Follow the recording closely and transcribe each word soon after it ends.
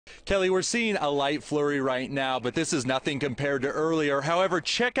Kelly, we're seeing a light flurry right now, but this is nothing compared to earlier. However,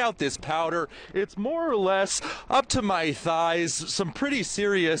 check out this powder. It's more or less up to my thighs. Some pretty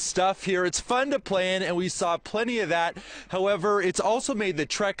serious stuff here. It's fun to play in, and we saw plenty of that. However, it's also made the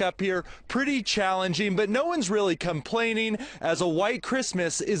trek up here pretty challenging, but no one's really complaining, as a white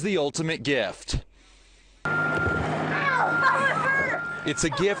Christmas is the ultimate gift. It's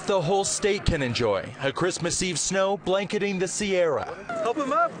a gift the whole state can enjoy. A Christmas Eve snow blanketing the Sierra. Help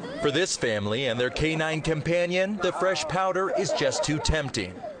him up. For this family and their canine companion, the fresh powder is just too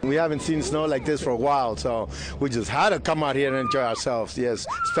tempting. We haven't seen snow like this for a while, so we just had to come out here and enjoy ourselves. Yes,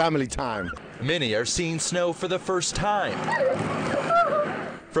 it's family time. Many are seeing snow for the first time.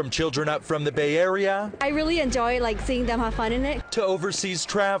 From children up from the Bay Area, I really enjoy seeing them have fun in it, to overseas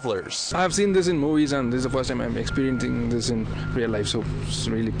travelers. I've seen this in movies, and this is the first time I'm experiencing this in real life, so it's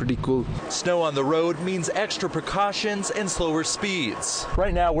really pretty cool. Snow on the road means extra precautions and slower speeds.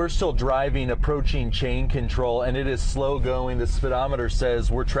 Right now we're still driving approaching chain control, and it is slow going. The speedometer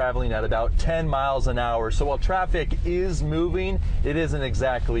says we're traveling at about 10 miles an hour. So while traffic is moving, it isn't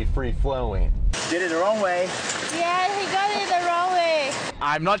exactly free flowing. Did it the wrong way. Yeah, he got it the wrong way.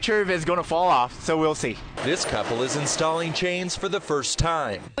 I'm not sure if it's going to fall off, so we'll see. This couple is installing chains for the first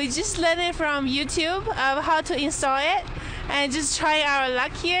time. We just learned from YouTube of how to install it and just try our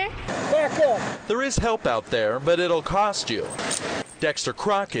luck here. There is help out there, but it'll cost you. Dexter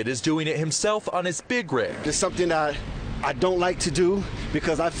Crockett is doing it himself on his big rig. It's something that I don't like to do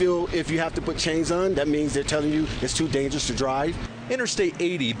because I feel if you have to put chains on, that means they're telling you it's too dangerous to drive. Interstate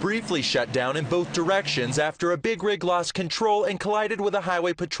 80 briefly shut down in both directions after a big rig lost control and collided with a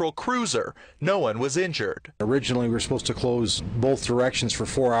highway patrol cruiser. No one was injured. Originally, we were supposed to close both directions for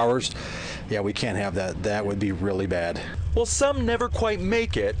 4 hours. Yeah, we can't have that. That would be really bad. Well, some never quite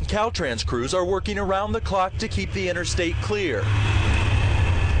make it. Caltrans crews are working around the clock to keep the interstate clear,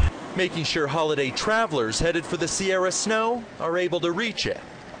 making sure holiday travelers headed for the Sierra snow are able to reach it.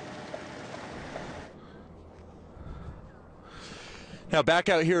 Now back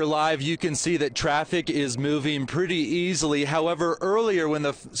out here live, you can see that traffic is moving pretty easily. However, earlier when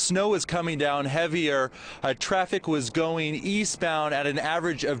the snow was coming down heavier, traffic was going eastbound at an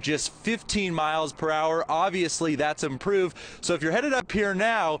average of just 15 miles per hour. Obviously, that's improved. So if you're headed up here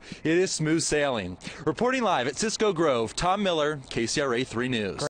now, it is smooth sailing. Reporting live at Cisco Grove, Tom Miller, KCRA 3 News.